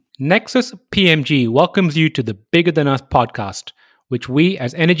Nexus PMG welcomes you to the Bigger Than Us podcast, which we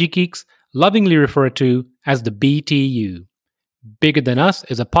as energy geeks lovingly refer to as the BTU. Bigger Than Us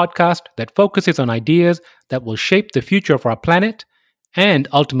is a podcast that focuses on ideas that will shape the future of our planet and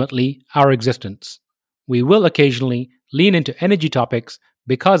ultimately our existence. We will occasionally lean into energy topics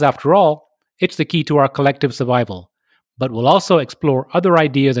because, after all, it's the key to our collective survival. But we'll also explore other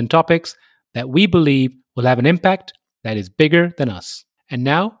ideas and topics that we believe will have an impact that is bigger than us. And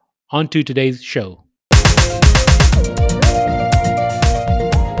now, on to today's show.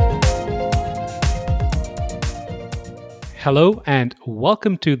 Hello, and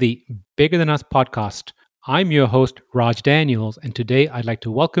welcome to the Bigger Than Us podcast. I'm your host, Raj Daniels, and today I'd like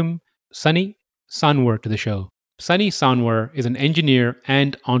to welcome Sunny Sanwar to the show. Sunny Sanwar is an engineer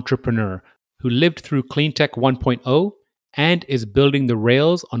and entrepreneur who lived through Cleantech 1.0 and is building the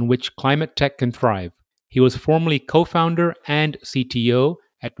rails on which climate tech can thrive. He was formerly co-founder and CTO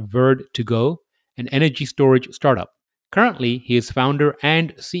at Verd2Go, an energy storage startup. Currently, he is founder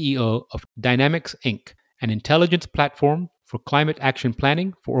and CEO of Dynamics Inc., an intelligence platform for climate action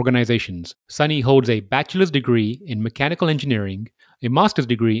planning for organizations. Sunny holds a bachelor's degree in mechanical engineering, a master's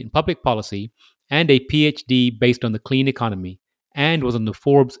degree in public policy, and a PhD based on the clean economy, and was on the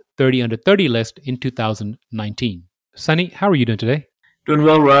Forbes 30 Under 30 list in 2019. Sunny, how are you doing today? Doing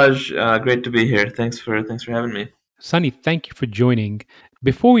well, Raj. Great to be here. Thanks for having me. Sunny, thank you for joining.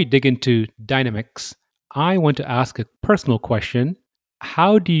 Before we dig into Dynamics, I want to ask a personal question.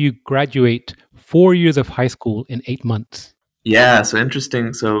 How do you graduate 4 years of high school in 8 months? Yeah, so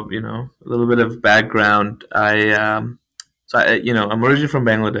interesting. So a little bit of background. I'm originally from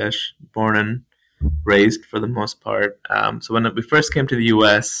Bangladesh, born and raised for the most part. So when we first came to the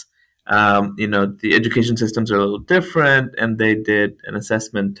U.S., the education systems are a little different, and they did an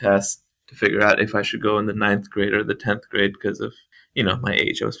assessment test to figure out if I should go in the 9th grade or the 10th grade because of, my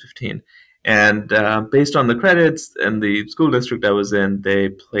age. I was 15. And based on the credits and the school district I was in, they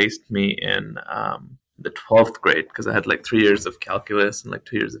placed me in the 12th grade because I had like 3 years of calculus and like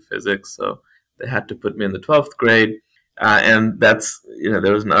 2 years of physics. So they had to put me in the 12th grade. And that's,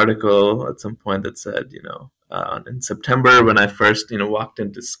 there was an article at some point that said, in September when I first, walked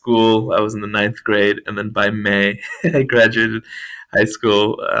into school, I was in the 9th grade. And then by May, I graduated high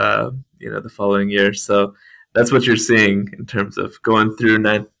school, the following year. So that's what you're seeing in terms of going through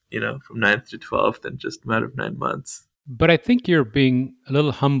from 9th to 12th in just a matter of 9 months. But I think you're being a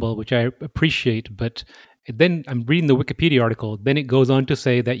little humble, which I appreciate. But then I'm reading the Wikipedia article. Then it goes on to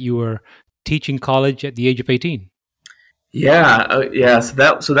say that you were teaching college at the age of 18. Yeah.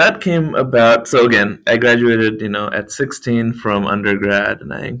 So that came about. So again, I graduated, at 16 from undergrad,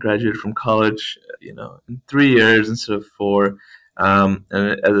 and I graduated from college, in 3 years instead of 4. And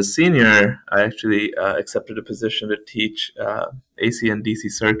as a senior, I actually accepted a position to teach AC and DC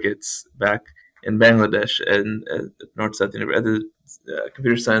circuits back in Bangladesh and at North South University, at the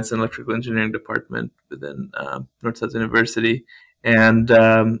Computer Science and Electrical Engineering department within North South University. And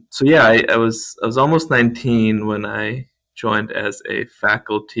I was almost 19 when I joined as a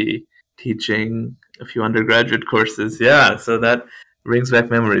faculty teaching a few undergraduate courses. Yeah, so that brings back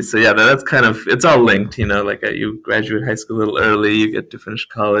memories. So yeah, that's kind of, it's all linked, you graduate high school a little early, you get to finish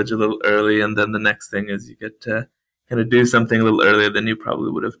college a little early, and then the next thing is you get to kind of do something a little earlier than you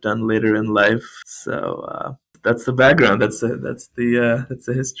probably would have done later in life. So that's the background. That's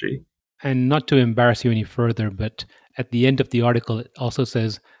the history. And not to embarrass you any further, but at the end of the article, it also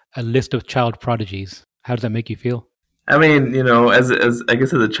says a list of child prodigies. How does that make you feel? I mean, as I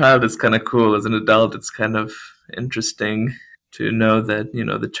guess as a child, it's kind of cool. As an adult, it's kind of interesting to know that,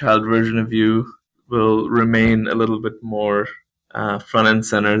 the child version of you will remain a little bit more front and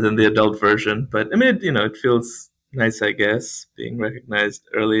center than the adult version. But I mean, it feels nice, I guess, being recognized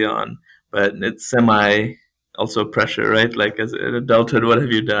early on. But it's semi also pressure, right? Like as an adulthood, what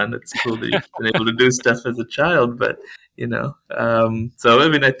have you done? It's cool that you've been able to do stuff as a child, but, so I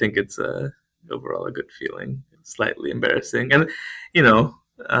mean, I think it's overall a good feeling. Slightly embarrassing and,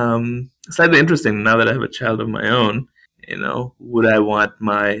 slightly interesting now that I have a child of my own. Would I want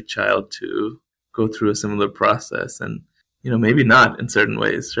my child to go through a similar process? And, maybe not in certain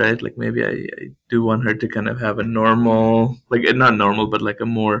ways, right? Like maybe I do want her to kind of have a normal, like not normal, but like a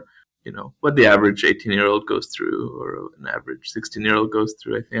more, what the average 18-year-old goes through or an average 16-year-old goes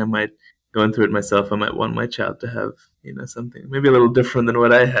through. I think I might, going through it myself, I might want my child to have, something maybe a little different than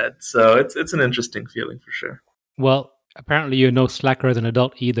what I had. So it's an interesting feeling for sure. Well, apparently you're no slacker as an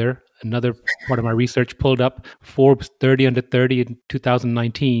adult either. Another part of my research pulled up Forbes 30 Under 30 in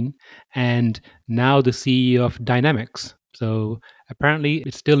 2019, and now the CEO of Dynamics. So apparently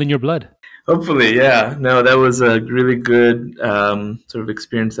it's still in your blood. Hopefully, yeah. No, that was a really good sort of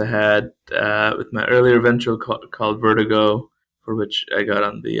experience I had with my earlier venture called Vertigo, for which I got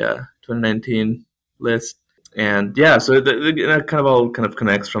on the 2019 list. And yeah, so that kind of all kind of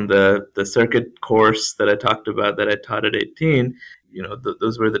connects from the circuit course that I talked about that I taught at 18.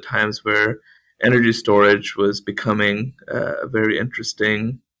 Those were the times where energy storage was becoming a very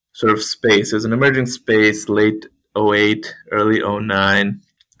interesting sort of space. It was an emerging space late '08, early '09,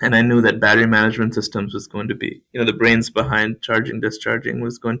 and I knew that battery management systems was going to be, the brains behind charging, discharging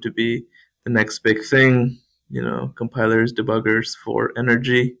was going to be the next big thing. Compilers, debuggers for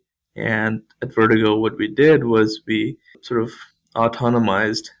energy. And at Vertigo, what we did was we sort of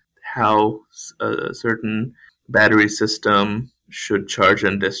autonomized how a certain battery system should charge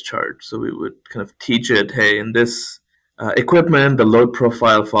and discharge. So we would kind of teach it, hey, in this equipment, the load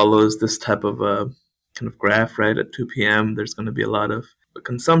profile follows this type of a kind of graph, right? At 2 p.m., there's going to be a lot of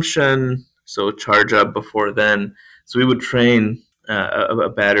consumption, so charge up before then. So we would train a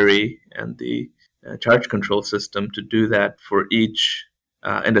battery and the charge control system to do that for each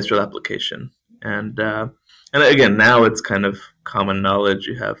industrial application. And again, now it's kind of common knowledge.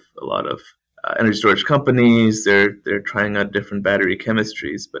 You have a lot of energy storage companies. They're trying out different battery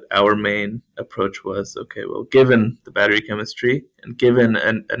chemistries, but our main approach was, okay, well, given the battery chemistry and given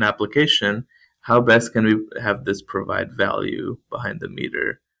an application, how best can we have this provide value behind the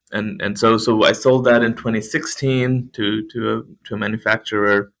meter? And so I sold that in 2016 to a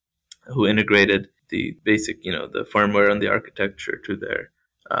manufacturer who integrated the basic, the firmware and the architecture to their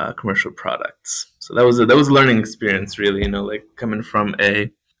commercial products. So that was a learning experience, really. Like coming from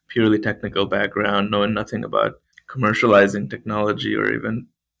a purely technical background, knowing nothing about commercializing technology or even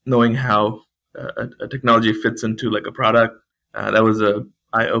knowing how a technology fits into like a product. That was a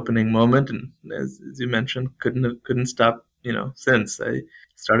eye-opening moment, and as you mentioned, couldn't stop. Since I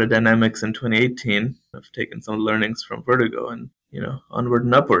started Dynamics in 2018, I've taken some learnings from Vertigo and onward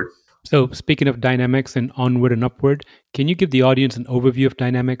and upward. So, speaking of Dynamics and onward and upward, can you give the audience an overview of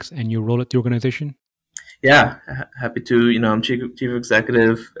Dynamics and your role at the organization? Yeah, happy to. I'm chief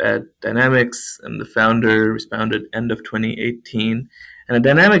executive at Dynamics. I'm the founder. Was founded end of 2018. And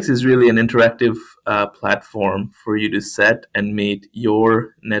Dynamics is really an interactive platform for you to set and meet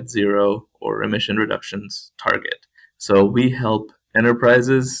your net zero or emission reductions target. So we help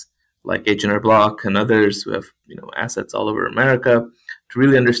enterprises like H&R Block and others who have assets all over America to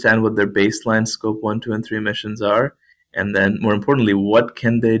really understand what their baseline scope 1, 2, and 3 emissions are, and then more importantly, what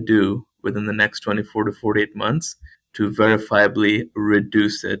can they do within the next 24 to 48 months to verifiably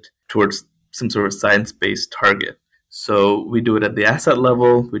reduce it towards some sort of science-based target. So we do it at the asset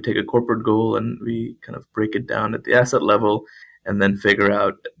level. We take a corporate goal and we kind of break it down at the asset level and then figure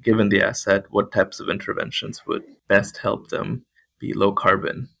out, given the asset, what types of interventions would best help them be low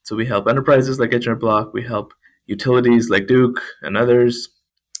carbon. So we help enterprises like H&R Block. We help utilities like Duke and others.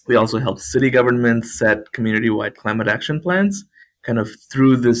 We also help city governments set community-wide climate action plans, kind of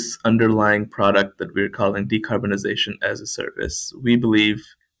through this underlying product that we're calling decarbonization as a service. We believe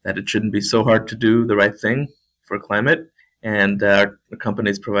that it shouldn't be so hard to do the right thing for climate, and our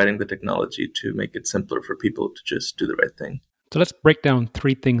company is providing the technology to make it simpler for people to just do the right thing. So let's break down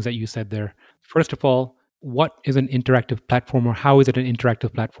three things that you said there. First of all, what is an interactive platform, or how is it an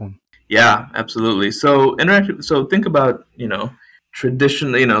interactive platform? Yeah, absolutely. So interactive. So think about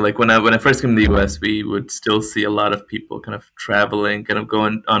traditionally, like when I first came to the US, we would still see a lot of people kind of traveling, kind of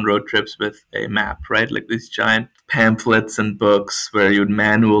going on road trips with a map, right? Like these giant pamphlets and books where you'd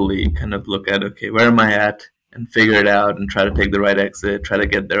manually kind of look at, okay, where am I at? And figure it out and try to take the right exit, try to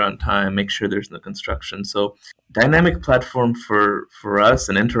get there on time, make sure there's no construction. So dynamic platform for us,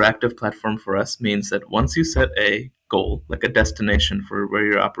 an interactive platform for us, means that once you set a goal, like a destination for where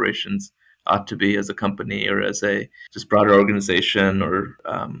your operations ought to be as a company or as a just broader organization or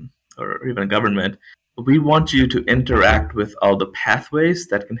even a government, we want you to interact with all the pathways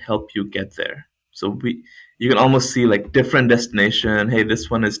that can help you get there. So you can almost see like different destination. Hey, this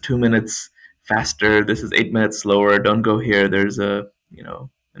one is 2 minutes faster. This is 8 minutes slower. Don't go here. There's an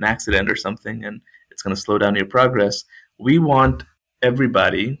accident or something, and it's going to slow down your progress. We want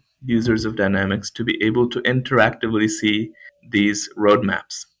everybody, users of Dynamics, to be able to interactively see these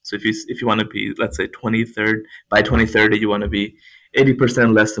roadmaps. So if you want to be, let's say, by 2030, you want to be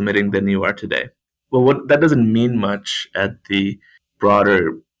 80% less emitting than you are today. Well, that doesn't mean much at the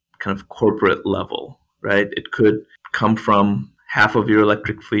broader kind of corporate level, right? It could come from half of your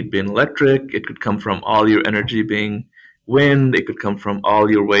electric fleet being electric. It could come from all your energy being wind. It could come from all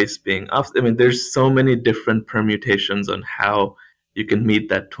your waste being off. I mean, there's so many different permutations on how you can meet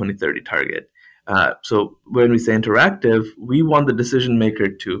that 2030 target. So when we say interactive, we want the decision maker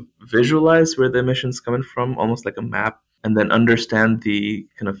to visualize where the emissions coming from, almost like a map, and then understand the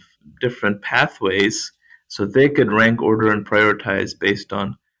kind of different pathways so they could rank, order, and prioritize based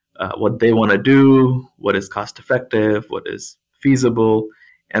on what they want to do, what is cost effective, what is feasible,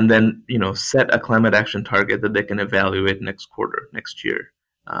 and then set a climate action target that they can evaluate next quarter, next year.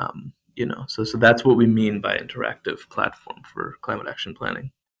 So that's what we mean by interactive platform for climate action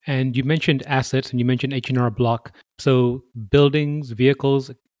planning. And you mentioned assets and you mentioned H&R Block. So buildings,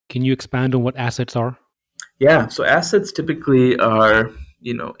 vehicles, can you expand on what assets are? Yeah, so assets typically are,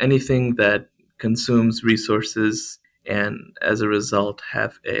 anything that consumes resources and as a result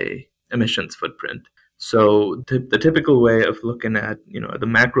have a emissions footprint. So the typical way of looking at, at the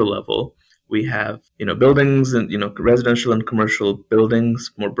macro level, we have, buildings and, residential and commercial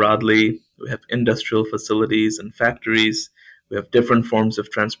buildings more broadly. We have industrial facilities and factories. We have different forms of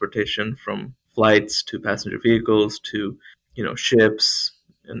transportation from flights to passenger vehicles to, ships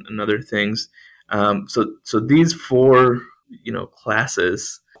and other things. So these four,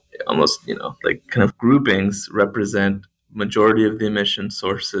 classes, almost, like kind of groupings, represent majority of the emission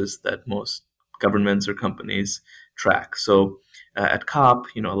sources that most governments or companies track. So at COP,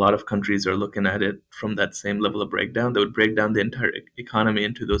 a lot of countries are looking at it from that same level of breakdown. They would break down the entire economy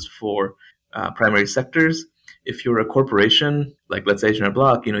into those four primary sectors. If you're a corporation, like let's say H&R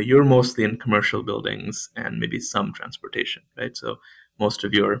Block, you're mostly in commercial buildings and maybe some transportation, right? So most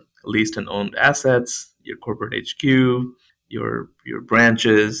of your leased and owned assets, your corporate HQ, your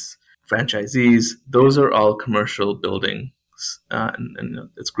branches, franchisees, those are all commercial buildings, and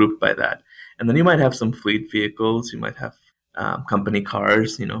it's grouped by that. And then you might have some fleet vehicles, you might have company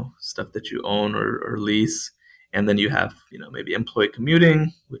cars, stuff that you own or lease. And then you have, maybe employee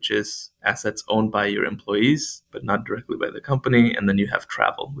commuting, which is assets owned by your employees, but not directly by the company. And then you have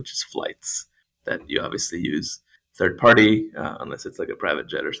travel, which is flights that you obviously use third party, unless it's like a private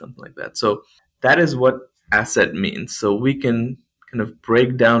jet or something like that. So that is what asset means. So we can kind of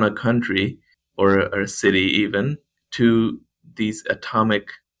break down a country or a city even to these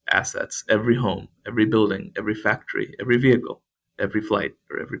atomic assets: every home, every building, every factory, every vehicle, every flight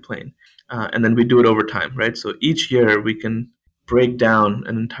or every plane. And then we do it over time, right? So each year we can break down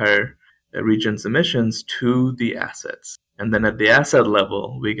an entire region's emissions to the assets. And then at the asset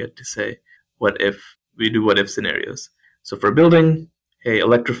level, we get to say, what if we do what if scenarios? So for building, hey,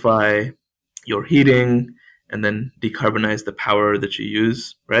 electrify your heating and then decarbonize the power that you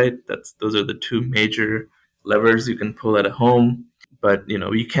use, right? Those are the two major levers you can pull at a home. But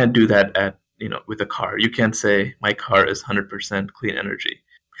you can't do that at with a car. You can't say my car is 100% clean energy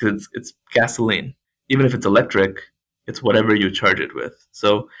because it's gasoline. Even if it's electric, it's whatever you charge it with.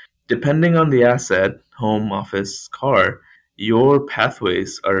 So depending on the asset, home, office, car, your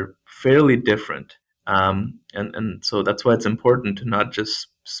pathways are fairly different. And so that's why it's important to not just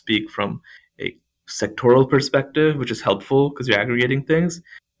speak from a sectoral perspective, which is helpful because you're aggregating things,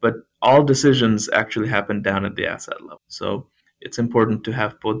 but all decisions actually happen down at the asset level. So it's important to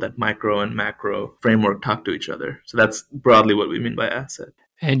have both that micro and macro framework talk to each other. So that's broadly what we mean by asset.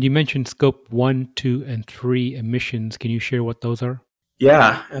 And you mentioned scope 1, 2, and 3 emissions. Can you share what those are?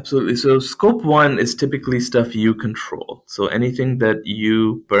 Yeah, absolutely. So scope 1 is typically stuff you control. So anything that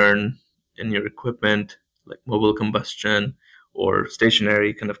you burn in your equipment, like mobile combustion or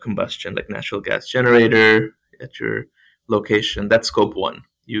stationary kind of combustion, like natural gas generator at your location, that's scope 1.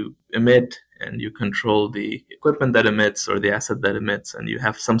 You emit and you control the equipment that emits or the asset that emits, and you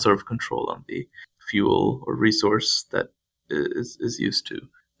have some sort of control on the fuel or resource that is used to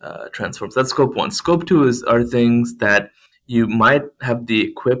transform. So that's scope 1. Scope 2 are things that you might have the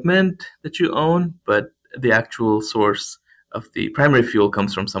equipment that you own, but the actual source of the primary fuel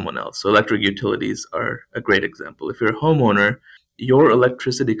comes from someone else. So electric utilities are a great example. If you're a homeowner, your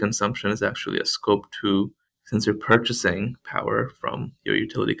electricity consumption is actually a scope 2, since you're purchasing power from your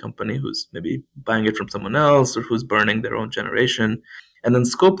utility company who's maybe buying it from someone else or who's burning their own generation. And then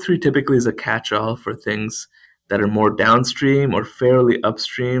scope 3 typically is a catch-all for things that are more downstream or fairly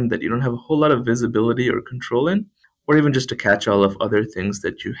upstream that you don't have a whole lot of visibility or control in, or even just a catch-all of other things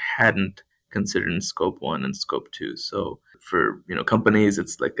that you hadn't considered in scope 1 and scope 2. So for companies,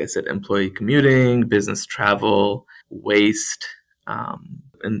 it's like I said, employee commuting, business travel, waste.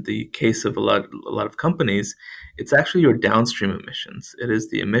 In the case of a lot of companies, it's actually your downstream emissions. It is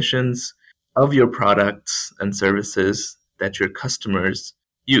the emissions of your products and services that your customers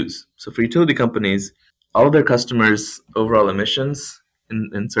use. So for utility companies, all their customers' overall emissions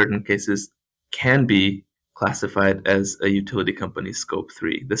in certain cases can be classified as a utility company scope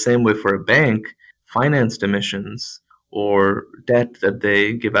 3. The same way for a bank, financed emissions or debt that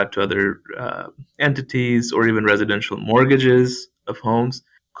they give out to other entities, or even residential mortgages of homes,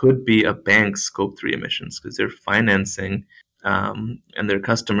 could be a bank's Scope 3 emissions because they're financing, and their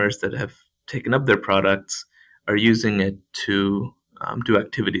customers that have taken up their products are using it to do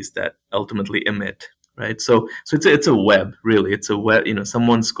activities that ultimately emit. Right, so it's a web, really. It's a web.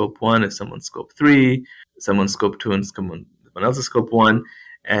 Someone's Scope 1 is someone's Scope 3, someone's Scope 2 and someone else's Scope 1,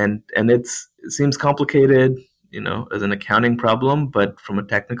 and it seems complicated, as an accounting problem, but from a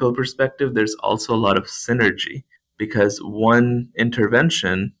technical perspective, there's also a lot of synergy because one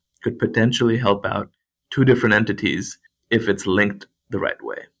intervention could potentially help out two different entities if it's linked the right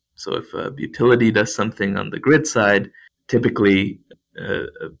way. So if a utility does something on the grid side, typically a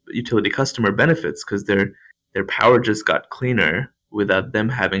utility customer benefits because their power just got cleaner without them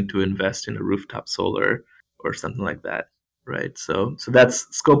having to invest in a rooftop solar or something like that, right? So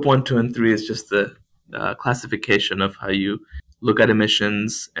that's Scope 1, 2, and 3 is just the classification of how you look at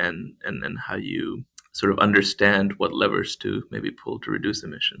emissions and how you sort of understand what levers to maybe pull to reduce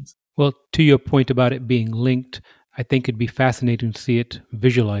emissions. Well, to your point about it being linked, I think it'd be fascinating to see it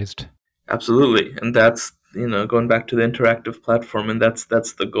visualized. Absolutely, and that's going back to the interactive platform, and that's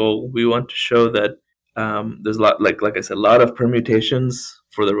the goal. We want to show that there's a lot, like I said, a lot of permutations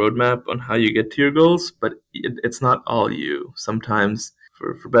for the roadmap on how you get to your goals, but it's not all you. Sometimes,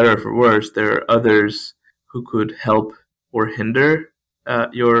 for better or for worse, there are others who could help or hinder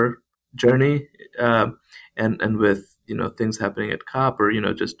your journey, and with things happening at COP, or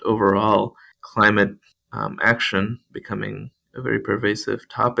just overall climate action becoming a very pervasive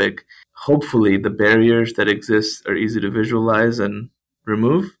topic. Hopefully, the barriers that exist are easy to visualize and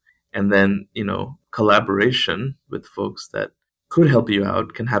remove, and then collaboration with folks that could help you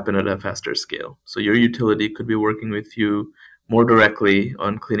out can happen at a faster scale. So your utility could be working with you more directly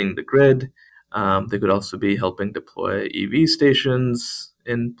on cleaning the grid. They could also be helping deploy EV stations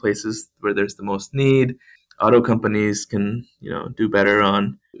in places where there's the most need. Auto companies can do better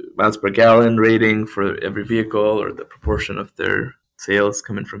on miles per gallon rating for every vehicle, or the proportion of their sales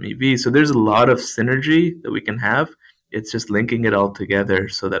coming from EV. So there's a lot of synergy that we can have. It's just linking it all together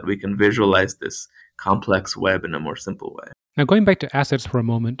so that we can visualize this complex web in a more simple way. Now, going back to assets for a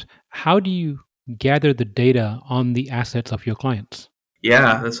moment, how do you gather the data on the assets of your clients?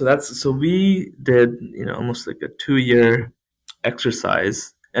 Yeah, so we did almost like a 2-year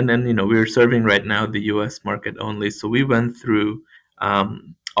exercise, and then we were serving right now the U.S. market only. So we went through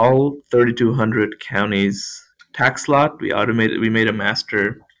all 3,200 counties tax lot. We made a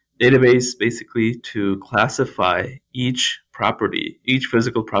master database basically to classify each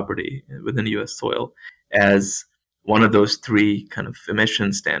physical property within U.S. soil as one of those three kind of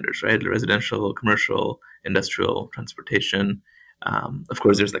emission standards, right? Residential, commercial, industrial, transportation. Of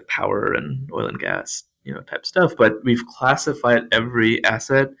course, there's like power and oil and gas, type stuff. But we've classified every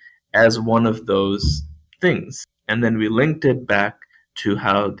asset as one of those things, and then we linked it back to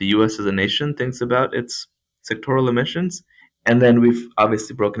how the U.S. as a nation thinks about its sectoral emissions, and then we've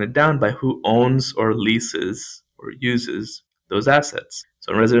obviously broken it down by who owns or leases or uses those assets.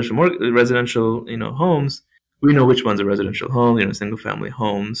 So in residential homes, we know which one's a residential home, single family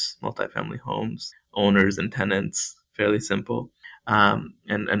homes, multifamily homes, owners and tenants, fairly simple.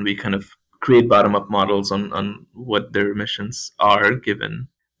 And we kind of create bottom-up models on what their emissions are given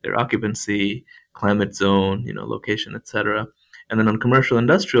their occupancy, climate zone, location, etc. And then on commercial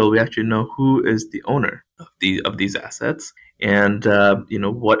industrial, we actually know who is the owner of these assets, and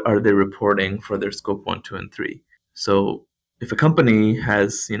what are they reporting for their Scope 1, 2, and 3. So if a company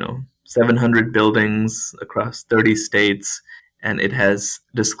has 700 buildings across 30 states, and it has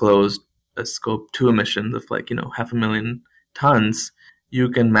disclosed a Scope 2 emissions of 500,000 tons, you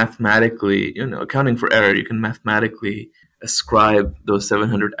can mathematically, accounting for error, you can mathematically ascribe those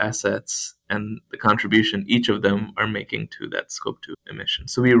 700 assets and the contribution each of them are making to that Scope 2 emission.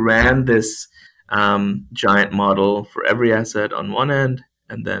 So we ran this giant model for every asset on one end,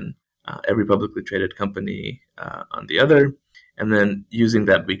 and then every publicly traded company on the other. And then using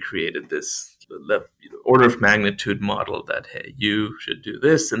that, we created this order of magnitude model that, hey, you should do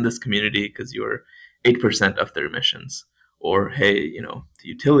this in this community because you're 8% of their emissions. Or, hey, the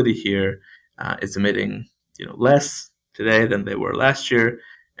utility here is emitting less today than they were last year,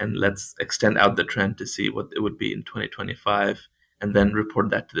 and let's extend out the trend to see what it would be in 2025, and then report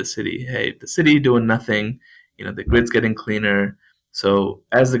that to the city. Hey, the city doing nothing, the grid's getting cleaner. So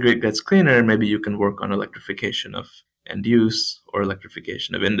as the grid gets cleaner, maybe you can work on electrification of end use or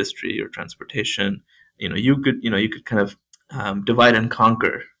electrification of industry or transportation. You could kind of divide and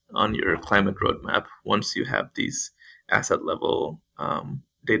conquer on your climate roadmap once you have these asset level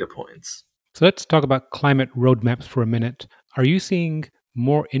data points. So let's talk about climate roadmaps for a minute. Are you seeing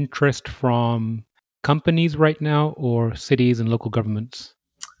more interest from companies right now or cities and local governments?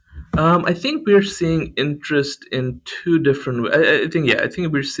 I think we're seeing interest in two different. I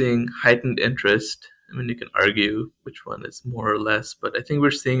think we're seeing heightened interest. I mean, you can argue which one is more or less, but I think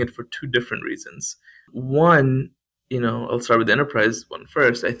we're seeing it for two different reasons. One, I'll start with the enterprise one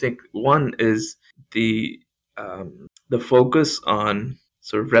first. I think one is the focus on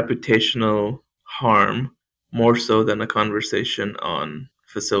sort of reputational harm more so than a conversation on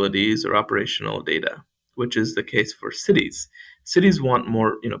facilities or operational data, which is the case for cities. Cities want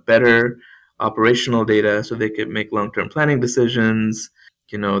more, better operational data so they can make long-term planning decisions.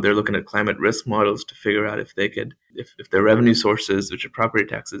 They're looking at climate risk models to figure out if they could, if their revenue sources, which are property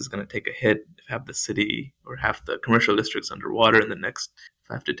taxes, is going to take a hit if half the city or half the commercial districts underwater in the next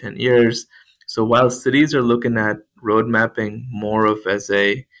 5 to 10 years. So while cities are looking at road mapping more of as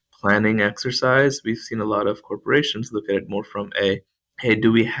a planning exercise, we've seen a lot of corporations look at it more from a, hey,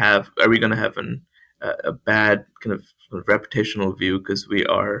 are we going to have a bad kind of reputational view because we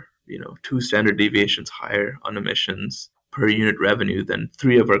are, 2 standard deviations higher on emissions per unit revenue than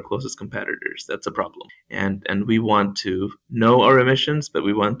 3 of our closest competitors. That's a problem. And we want to know our emissions, but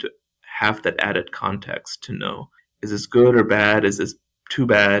we want to have that added context to know, is this good or bad? Is this too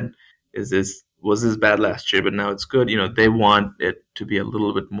bad? Was this bad last year, but now it's good? They want it to be a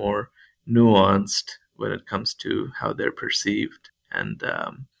little bit more nuanced when it comes to how they're perceived. And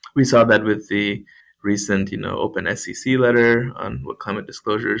we saw that with the recent, open SEC letter on what climate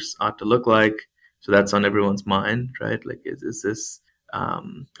disclosures ought to look like. So that's on everyone's mind, right? Like, is this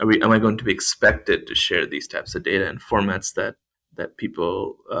am I going to be expected to share these types of data in formats that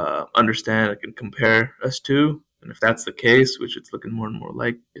people understand and can compare us to? And if that's the case, which it's looking more and more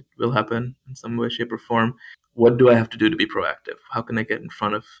like it will happen in some way, shape, or form, what do I have to do to be proactive? How can I get in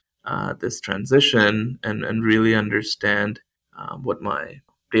front of this transition and really understand what my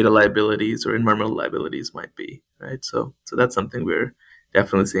data liabilities or environmental liabilities might be, right? So that's something we're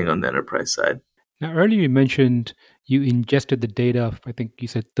definitely seeing on the enterprise side. Now, earlier you mentioned you ingested the data of, I think you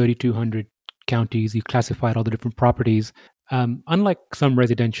said 3,200 counties. You classified all the different properties. Unlike some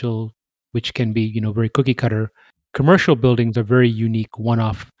residential, which can be, very cookie cutter, commercial buildings are very unique, one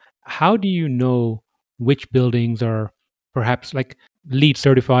off. How do you know which buildings are perhaps like LEED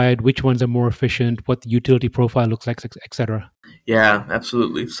certified, which ones are more efficient, what the utility profile looks like, etc.? Yeah,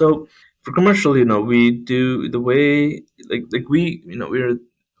 absolutely. So for commercial, we do the way like we're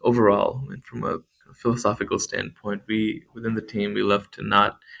overall, and from a philosophical standpoint, we within the team we love to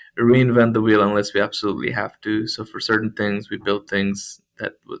not reinvent the wheel unless we absolutely have to. So for certain things, we built things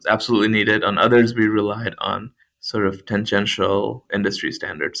that was absolutely needed. On others, we relied on sort of tangential industry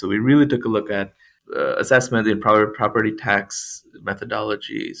standards. So we really took a look at assessment in property tax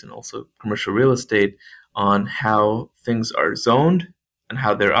methodologies and also commercial real estate on how things are zoned and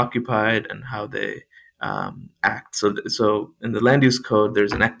how they're occupied and how they act. So in the land use code,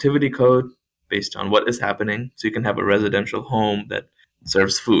 there's an activity code based on what is happening. So you can have a residential home that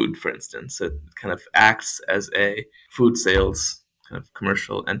serves food, for instance. It kind of acts as a food sales kind of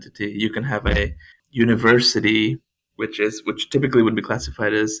commercial entity. You can have a university, which typically would be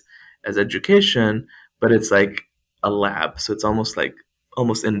classified as education, but it's like a lab. So it's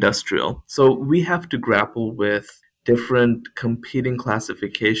almost industrial. So we have to grapple with different competing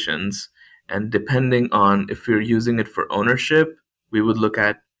classifications, and depending on if you're using it for ownership, we would look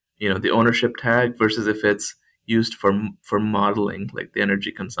at the ownership tag versus if it's used for modeling, like the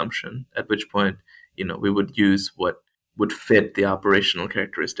energy consumption. At which point, we would use what would fit the operational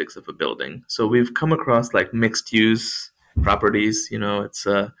characteristics of a building. So we've come across like mixed use properties. It's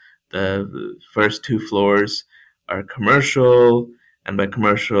the first 2 floors are commercial, and by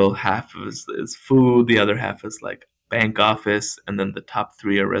commercial, half is food, the other half is like bank office, and then the top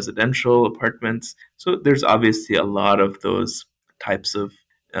 3 are residential apartments. So there's obviously a lot of those types of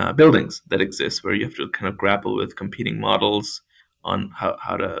buildings that exist where you have to kind of grapple with competing models on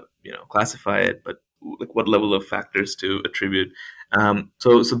how to classify it, but like what level of factors to attribute.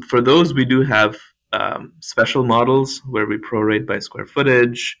 So for those, we do have special models where we prorate by square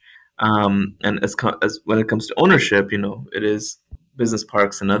footage. And as when it comes to ownership, it is business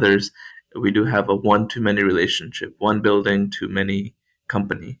parks and others. We do have a one to many relationship, one building to many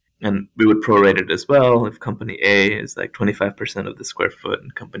company. And we would prorate it as well. If company A is like 25% of the square foot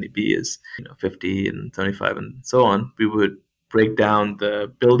and company B is 50 and 75 and so on, we would break down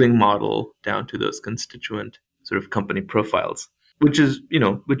the building model down to those constituent sort of company profiles, which is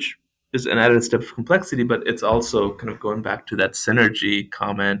an added step of complexity, but it's also kind of going back to that synergy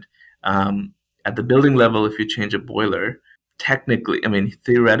comment. At the building level, if you change a boiler, technically, I mean,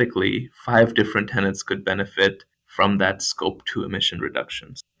 theoretically, 5 different tenants could benefit from that scope 2 emission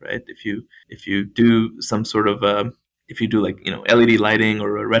reductions, right? If you do some sort of if you do like LED lighting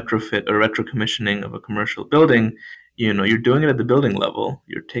or a retrofit or retro commissioning of a commercial building, you're doing it at the building level.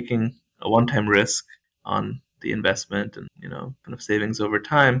 You're taking a one-time risk on the investment and kind of savings over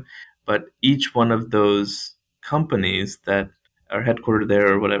time. But each one of those companies that are headquartered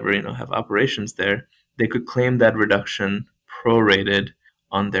there or whatever, have operations there, they could claim that reduction prorated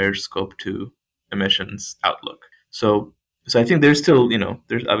on their scope 2 emissions outlook. So I think there's still,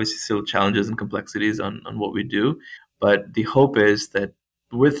 there's obviously still challenges and complexities on what we do, but the hope is that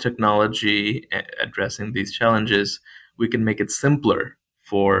with technology addressing these challenges, we can make it simpler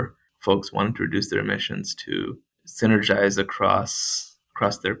for folks wanting to reduce their emissions to synergize across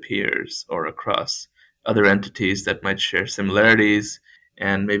their peers or across other entities that might share similarities,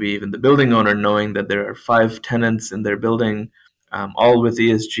 and maybe even the building owner knowing that there are 5 tenants in their building, all with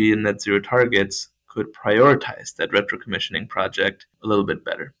ESG and net zero targets, could prioritize that retro commissioning project a little bit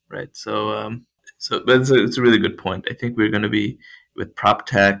better, right? But it's a really good point. I think we're going to be with prop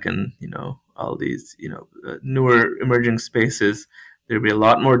tech and all these newer emerging spaces. There'll be a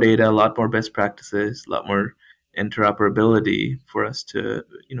lot more data, a lot more best practices, a lot more interoperability for us to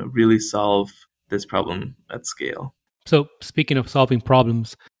really solve this problem at scale. So, speaking of solving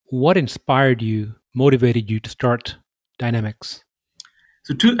problems, what inspired you, motivated you to start Dynamics?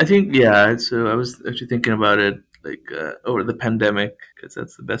 I think, yeah. So I was actually thinking about it like over the pandemic, because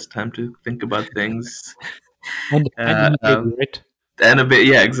that's the best time to think about things. And Uh, um, right? and a bit,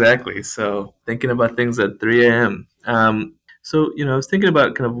 yeah, exactly. So thinking about things at 3 a.m. So I was thinking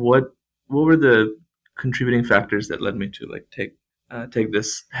about kind of what were the contributing factors that led me to like take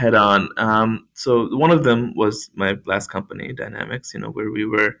this head on. So one of them was my last company, Dynamics. Where we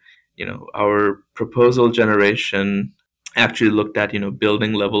were, our proposal generation actually looked at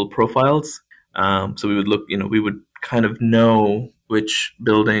building level profiles. So we would look, we would kind of know which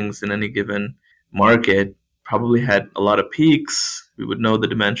buildings in any given market probably had a lot of peaks. We would know the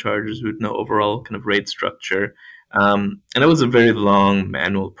demand charges. We would know overall kind of rate structure. And it was a very long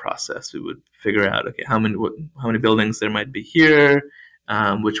manual process. We would figure out, okay, how many buildings there might be here,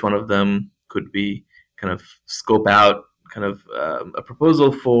 which one of them could be kind of scope out kind of a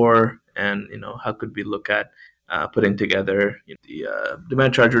proposal for, and how could we look at putting together the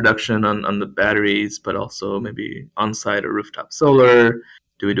demand charge reduction on the batteries, but also maybe on-site or rooftop solar.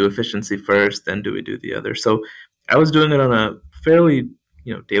 Do we do efficiency first, then do we do the other? So I was doing it on a fairly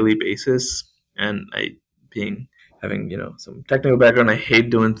daily basis, and having some technical background, I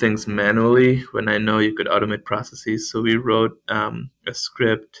hate doing things manually when I know you could automate processes. So we wrote a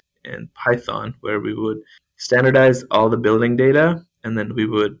script in Python where we would standardize all the building data, and then we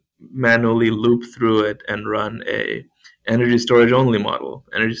would manually loop through it and run a energy storage only model,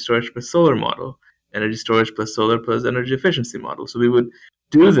 energy storage plus solar model, energy storage plus solar plus energy efficiency model. So we would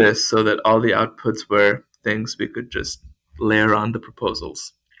do this so that all the outputs were things we could just layer on the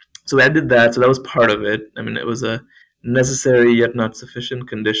proposals. So I did that. So that was part of it. I mean, it was a necessary yet not sufficient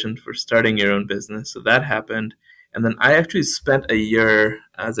condition for starting your own business. So that happened. And then I actually spent a year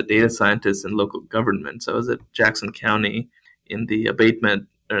as a data scientist in local government. So I was at Jackson County in the abatement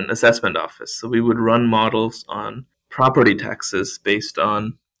and assessment office. So we would run models on property taxes based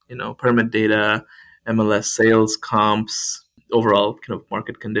on, permit data, MLS sales comps, overall kind of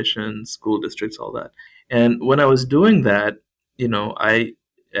market conditions, school districts, all that. And when I was doing that, I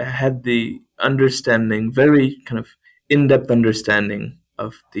had the understanding, very kind of in-depth understanding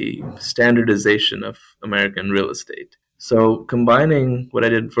of the standardization of American real estate. So combining what I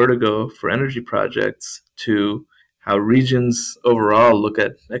did Vertigo for energy projects to how regions overall look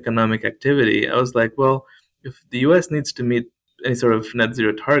at economic activity, I was like, well, if the US needs to meet any sort of net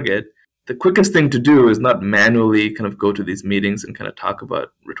zero target, the quickest thing to do is not manually kind of go to these meetings and kind of talk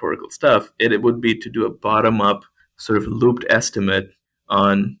about rhetorical stuff. It would be to do a bottom-up sort of looped estimate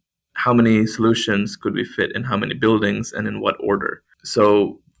on how many solutions could we fit in how many buildings and in what order.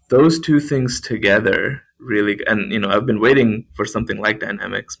 So those two things together really, and I've been waiting for something like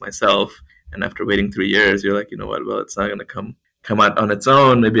Dynamics myself, and after waiting 3 years, you're like, what? Well, it's not going to come out on its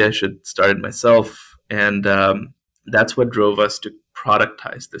own. Maybe I should start it myself. And that's what drove us to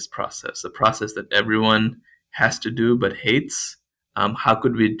productize this process, a process that everyone has to do but hates. How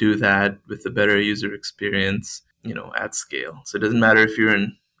could we do that with a better user experience, at scale? So it doesn't matter if you're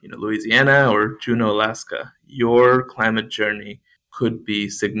in Louisiana or Juneau, Alaska, your climate journey could be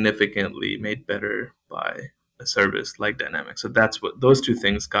significantly made better by a service like Dynamics. So that's what those two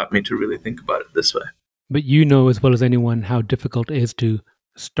things got me to really think about it this way. But you know as well as anyone how difficult it is to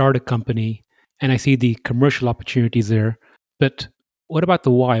start a company, and I see the commercial opportunities there. But what about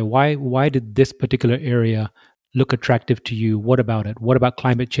the why? Why did this particular area look attractive to you? What about it? What about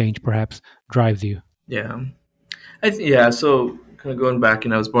climate change perhaps drives you? Yeah. Yeah, so kind of going back,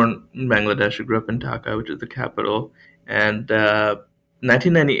 I was born in Bangladesh. I grew up in Dhaka, which is the capital. And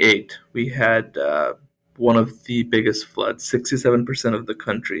 1998, we had one of the biggest floods. 67% of the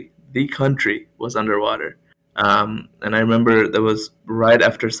country was underwater. And I remember that was right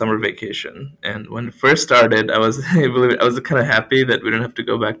after summer vacation. And when it first started, I was kind of happy that we didn't have to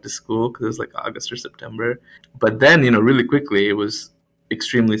go back to school because it was like August or September. But then, really quickly, it was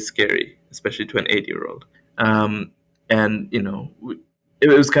extremely scary, especially to an 8-year-old. Um, and it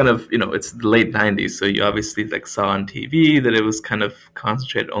was kind of, it's the late 90s, so you obviously like saw on TV that it was kind of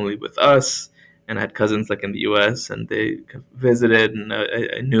concentrated only with us. And I had cousins like in the US, and they kind of visited, and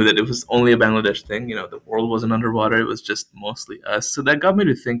I knew that it was only a Bangladesh thing. The world wasn't underwater, it was just mostly us. So that got me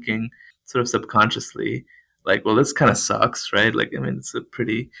to thinking sort of subconsciously, like, well, this kind of sucks, right? Like, I mean, it's a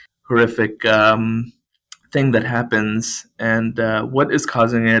pretty horrific thing that happens, and what is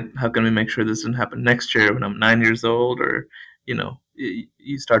causing it? How can we make sure this doesn't happen next year when I'm 9 years old? Or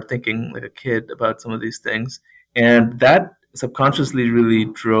you start thinking like a kid about some of these things, and that subconsciously really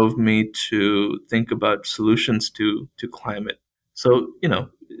drove me to think about solutions to climate. So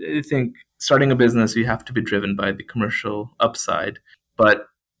I think starting a business, you have to be driven by the commercial upside, but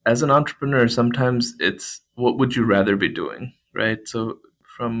as an entrepreneur, sometimes it's what would you rather be doing, right? So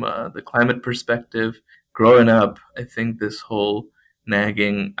from the climate perspective, growing up, I think this whole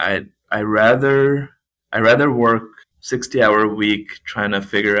nagging, I rather work 60-hour a week trying to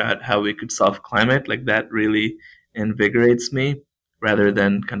figure out how we could solve climate. Like that really invigorates me, rather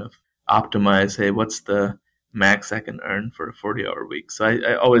than kind of optimize, hey, what's the max I can earn for a 40-hour week. So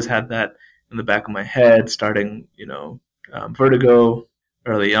I always had that in the back of my head, starting, Vertigo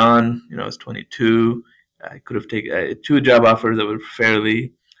early on. I was 22. I could have taken two job offers that were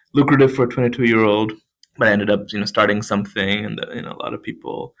fairly lucrative for a 22-year-old, but I ended up, starting something, and a lot of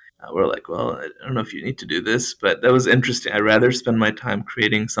people were like, "Well, I don't know if you need to do this," but that was interesting. I'd rather spend my time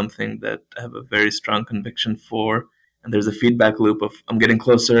creating something that I have a very strong conviction for, and there's a feedback loop of I'm getting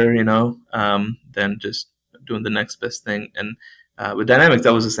closer, than just doing the next best thing. And with Dynamics,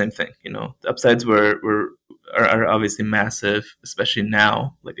 that was the same thing. The upsides are obviously massive, especially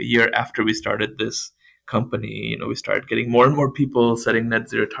now, like a year after we started this company. We started getting more and more people setting net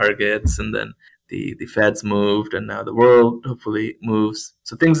zero targets, and then the feds moved, and now the world hopefully moves.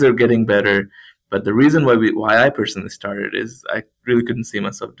 So things are getting better. But the reason why I personally started is I really couldn't see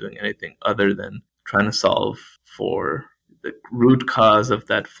myself doing anything other than trying to solve for the root cause of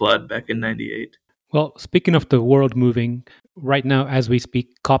that flood back in '98. Well, speaking of the world moving, right now as we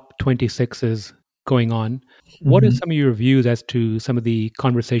speak, COP26 is going on. What are Mm-hmm. some of your views as to some of the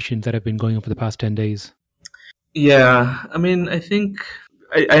conversations that have been going on for the past 10 days? Yeah, I mean, I think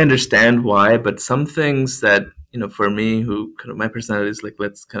I understand why, but some things that, for me, who kind of my personality is like,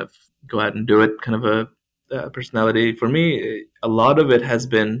 let's kind of go out and do it, kind of a personality. For me, a lot of it has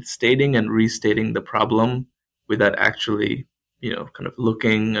been stating and restating the problem without actually, kind of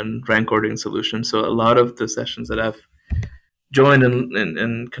looking and rank ordering solutions. So a lot of the sessions that I've joined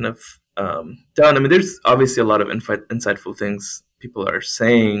and kind of done, I mean, there's obviously a lot of insightful things people are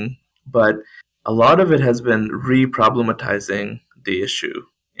saying, but a lot of it has been re-problematizing the issue.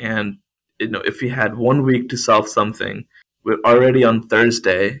 And if we had 1 week to solve something, we're already on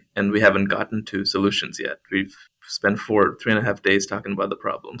Thursday and we haven't gotten to solutions yet. We've spent 3.5 days talking about the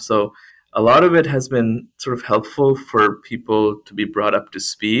problem. So a lot of it has been sort of helpful for people to be brought up to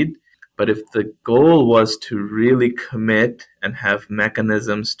speed. But if the goal was to really commit and have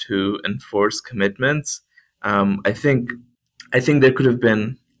mechanisms to enforce commitments, I think there could have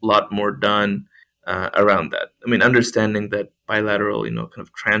been a lot more done around that. I mean, understanding that bilateral, kind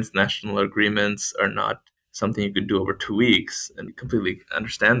of transnational agreements are not something you could do over 2 weeks, and completely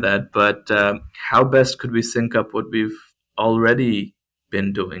understand that. But how best could we sync up what we've already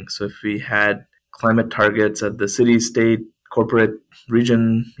been doing? So if we had climate targets at the city, state, corporate,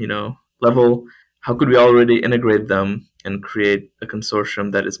 region, level, how could we already integrate them and create a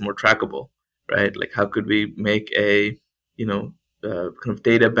consortium that is more trackable, right? Like, how could we make a, kind of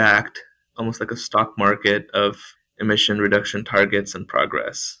data backed, almost like a stock market of emission reduction targets and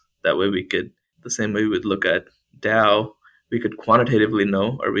progress? That way we could, the same way we would look at Dow, we could quantitatively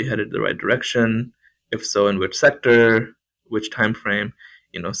know, are we headed the right direction? If so, in which sector, which time frame?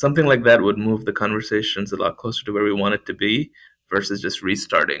 Something like that would move the conversations a lot closer to where we want it to be, versus just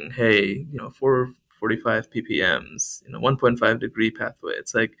restarting. Hey, 445 ppms, 1.5 degree pathway.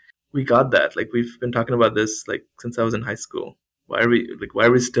 It's like, we got that. Like, we've been talking about this like since I was in high school. why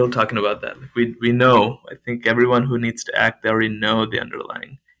are we still talking about that? Like we know, I think everyone who needs to act, they already know the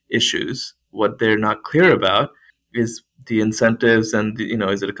underlying issues. What they're not clear about is the incentives and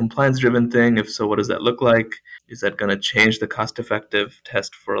is it a compliance driven thing? If so, what does that look like? Is that going to change the cost effective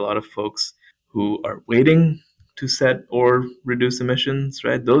test for a lot of folks who are waiting to set or reduce emissions,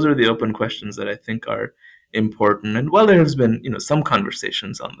 right? Those are the open questions that I think are important. And while there has been, some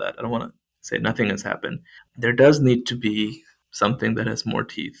conversations on that, I don't want to say nothing has happened. There does need to be something that has more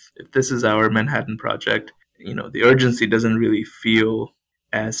teeth. If this is our Manhattan Project, the urgency doesn't really feel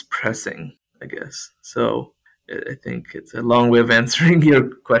as pressing, I guess. So I think it's a long way of answering your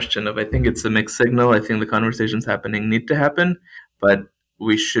question I think it's a mixed signal. I think the conversations happening need to happen, but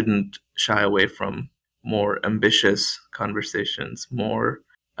we shouldn't shy away from more ambitious conversations, more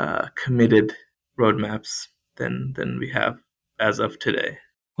committed roadmaps than we have as of today.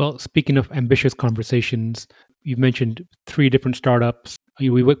 Well, speaking of ambitious conversations, you've mentioned 3 different startups.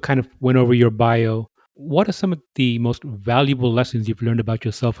 We kind of went over your bio. What are some of the most valuable lessons you've learned about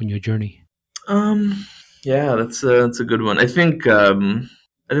yourself on your journey? Yeah, that's a good one. I think the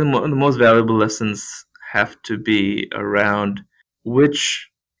most valuable lessons have to be around which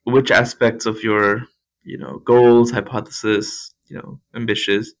aspects of your goals, hypothesis,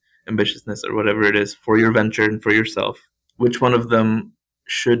 ambitiousness or whatever it is for your venture and for yourself. Which one of them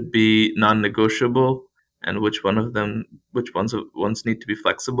should be non-negotiable, and which ones need to be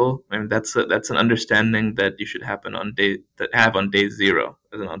flexible. I mean, that's an understanding that you should have on day zero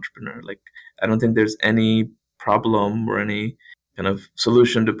as an entrepreneur. Like, I don't think there's any problem or any kind of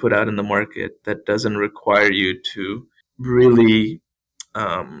solution to put out in the market that doesn't require you to really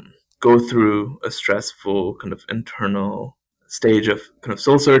go through a stressful kind of internal stage of kind of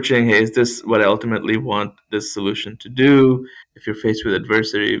soul searching. Hey, is this what I ultimately want this solution to do? If you're faced with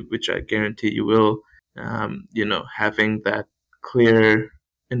adversity, which I guarantee you will, having that clear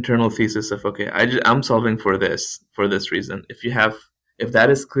internal thesis of, okay, I'm solving for this reason. If that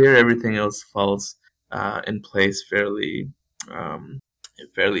is clear, everything else falls in place fairly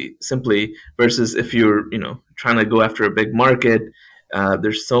simply. Versus if you're trying to go after a big market,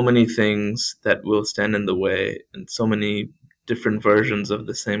 there's so many things that will stand in the way, and so many different versions of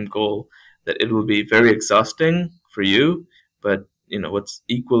the same goal that it will be very exhausting for you. But what's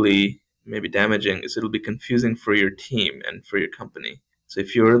equally maybe damaging is it'll be confusing for your team and for your company. So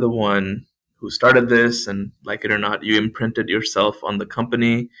if you're the one who started this, and like it or not, you imprinted yourself on the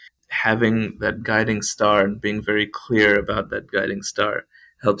company, having that guiding star and being very clear about that guiding star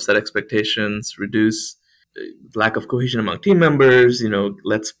helps set expectations, reduce lack of cohesion among team members,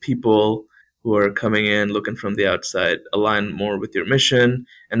 lets people who are coming in looking from the outside align more with your mission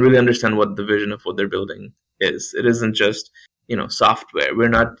and really understand what the vision of what they're building is. It isn't just software. We're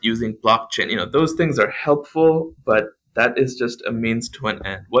not using blockchain. Those things are helpful, but that is just a means to an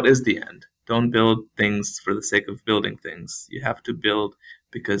end. What is the end? Don't build things for the sake of building things. You have to build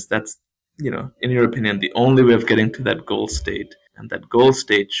because that's, in your opinion, the only way of getting to that goal state. And that goal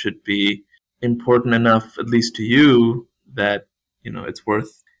state should be important enough, at least to you, that it's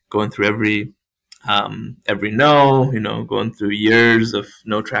worth going through every no, going through years of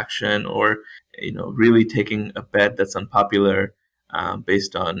no traction, or really taking a bet that's unpopular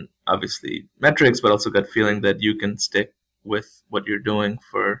based on obviously metrics, but also gut feeling that you can stick with what you're doing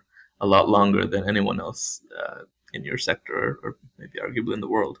for a lot longer than anyone else in your sector, or maybe arguably in the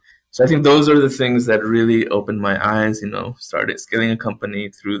world. So I think those are the things that really opened my eyes. Started scaling a company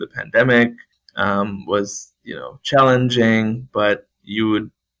through the pandemic was challenging, but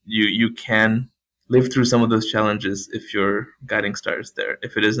you can live through some of those challenges if your guiding star is there.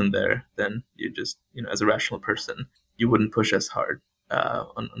 If it isn't there, then you just as a rational person, you wouldn't push as hard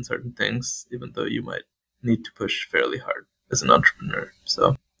on certain things, even though you might need to push fairly hard as an entrepreneur.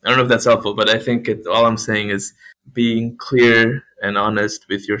 So I don't know if that's helpful, but I think all I'm saying is being clear and honest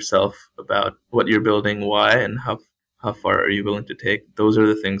with yourself about what you're building, why, and how far are you willing to take. Those are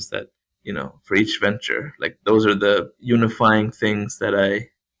the things that, for each venture, like those are the unifying things that I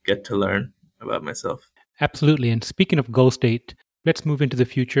get to learn about myself. Absolutely. And speaking of goal state, let's move into the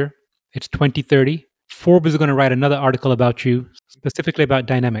future. It's 2030. Forbes is going to write another article about you, specifically about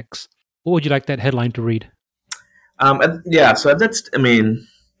dynamics. What would you like that headline to read? So that's,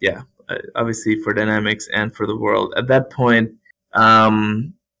 obviously for dynamics and for the world. At that point,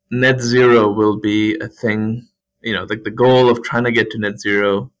 net zero will be a thing. Like the goal of trying to get to net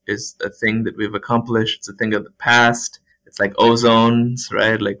zero is a thing that we've accomplished. It's a thing of the past. It's like ozones,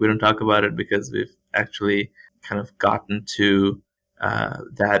 right? Like we don't talk about it because we've actually kind of gotten to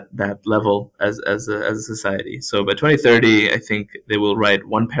that level as a society. So by 2030, I think they will write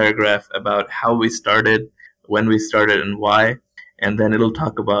one paragraph about how we started, when we started, and why. and then it'll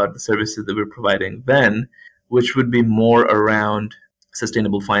talk about the services that we're providing then, which would be more around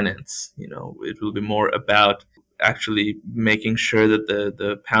sustainable finance. It will be more about actually making sure that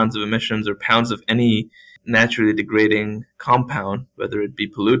the pounds of emissions or pounds of any naturally degrading compound, whether it be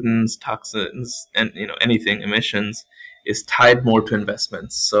pollutants, toxins, and anything emissions, is tied more to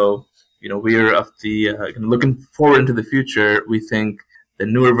investments. So we are of the looking forward into the future. We think the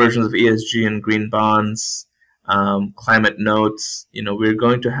newer versions of ESG and green bonds, climate notes, we're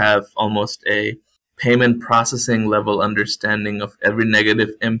going to have almost a payment processing level understanding of every negative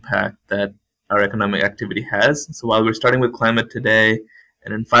impact that our economic activity has. So while we're starting with climate today,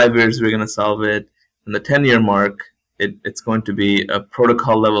 and in 5 years we're going to solve it, in the 10-year mark, it's going to be a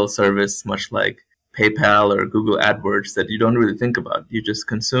protocol level service, much like PayPal or Google AdWords, that you don't really think about. You just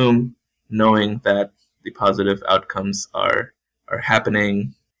consume knowing that the positive outcomes are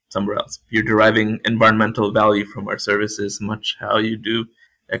happening somewhere else. You're deriving environmental value from our services, much how you do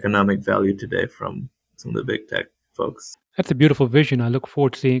economic value today from some of the big tech folks. That's a beautiful vision. I look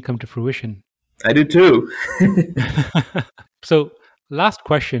forward to seeing it come to fruition. I do too. So, last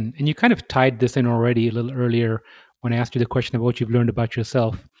question, and you kind of tied this in already a little earlier when I asked you the question of what you've learned about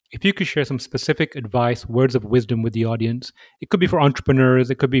yourself. If you could share some specific advice, words of wisdom with the audience, it could be for entrepreneurs,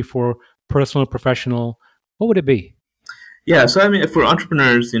 it could be for personal, professional, what would it be? Yeah, so I mean, for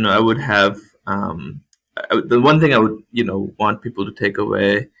entrepreneurs, I would have the one thing I would want people to take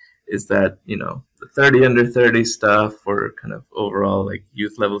away is that the 30 under 30 stuff or kind of overall like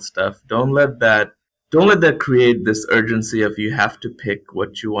youth level stuff. Don't let that create this urgency of you have to pick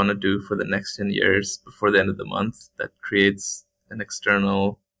what you want to do for the next 10 years before the end of the month. That creates an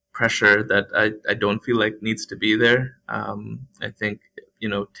external pressure that I don't feel like needs to be there. I think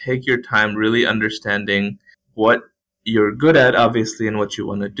take your time really understanding what you're good at, obviously, and what you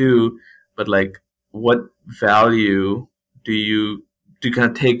want to do, but like what value do you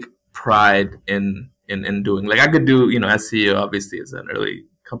kind of take pride in doing? Like I could do, as CEO, obviously, as an early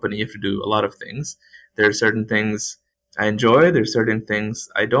company, you have to do a lot of things. There are certain things I enjoy, there's certain things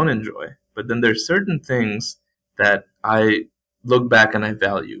I don't enjoy, but then there's certain things that I look back and I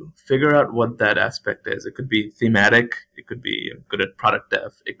value. Figure out what that aspect is. It could be thematic, it could be good at product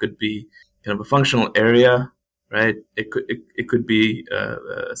dev, it could be kind of a functional area, right? It could be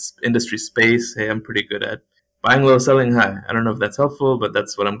industry space. Hey, I'm pretty good at buying low, selling high. I don't know if that's helpful, but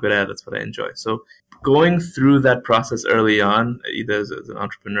that's what I'm good at. That's what I enjoy. So going through that process early on, either as an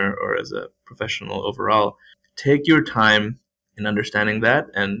entrepreneur or as a professional overall, take your time in understanding that,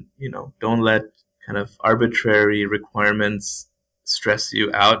 and don't let kind of arbitrary requirements stress you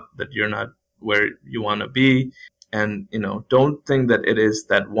out that you're not where you want to be. And don't think that it is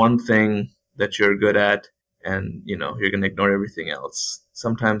that one thing that you're good at and you're going to ignore everything else.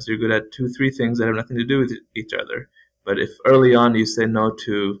 Sometimes you're good at 2-3 things that have nothing to do with each other, but if early on you say no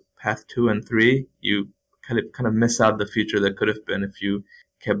to path 2 and 3, you kind of miss out the future that could have been if you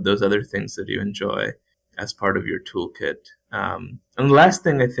kept those other things that you enjoy as part of your toolkit. And the last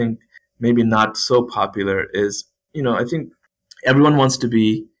thing I think maybe not so popular is I think everyone wants to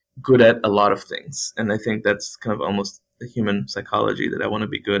be good at a lot of things, and I think that's kind of almost the human psychology, that I want to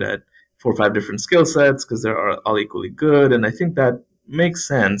be good at 4 or 5 different skill sets because they're all equally good. And I think that makes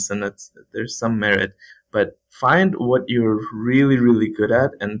sense, and there's some merit. But find what you're really, really good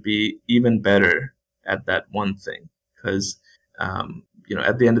at and be even better at that one thing. Because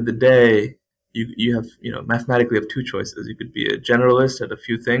at the end of the day, you have mathematically have 2 choices. You could be a generalist at a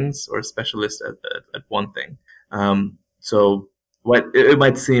few things or a specialist at one thing. So what it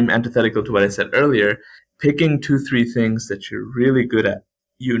might seem antithetical to what I said earlier, picking 2-3 things that you're really good at.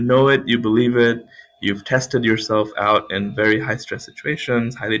 You know it, you believe it, you've tested yourself out in very high stress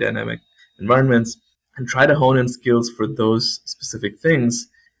situations, highly dynamic environments, and try to hone in skills for those specific things,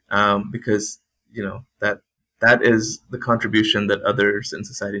 because that is the contribution that others in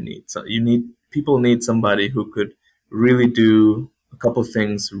society need. So people need somebody who could really do a couple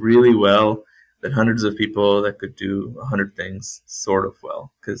things really well, than hundreds of people that could do 100 things sort of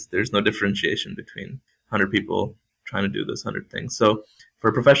well, because there's no differentiation between 100 people trying to do those 100 things. So for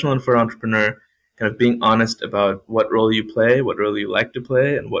a professional and for an entrepreneur, kind of being honest about what role you play, what role you like to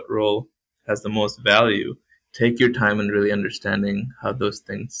play, and what role has the most value. Take your time in really understanding how those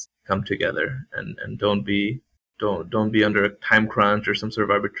things come together, and don't be under a time crunch or some sort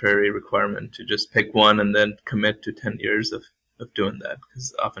of arbitrary requirement to just pick one and then commit to 10 years of doing that,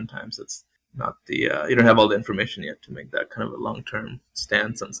 because oftentimes it's not you don't have all the information yet to make that kind of a long-term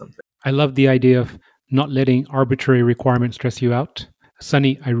stance on something. I love the idea of not letting arbitrary requirements stress you out.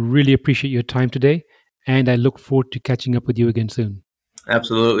 Sunny, I really appreciate your time today, and I look forward to catching up with you again soon.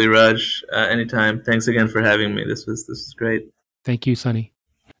 Absolutely, Raj. Anytime. Thanks again for having me. This was great. Thank you, Sunny.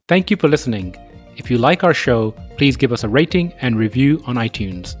 Thank you for listening. If you like our show, please give us a rating and review on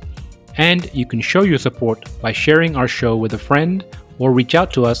iTunes. And you can show your support by sharing our show with a friend or reach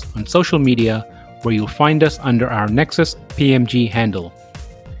out to us on social media where you'll find us under our Nexus PMG handle.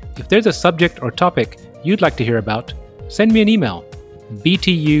 If there's a subject or topic you'd like to hear about, send me an email,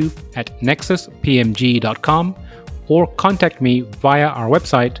 btu@nexuspmg.com, or contact me via our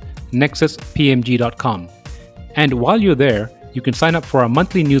website, nexuspmg.com. And while you're there, you can sign up for our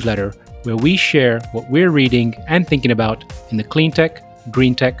monthly newsletter where we share what we're reading and thinking about in the clean tech,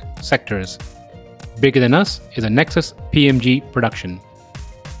 green tech sectors. Bigger Than Us is a Nexus PMG production.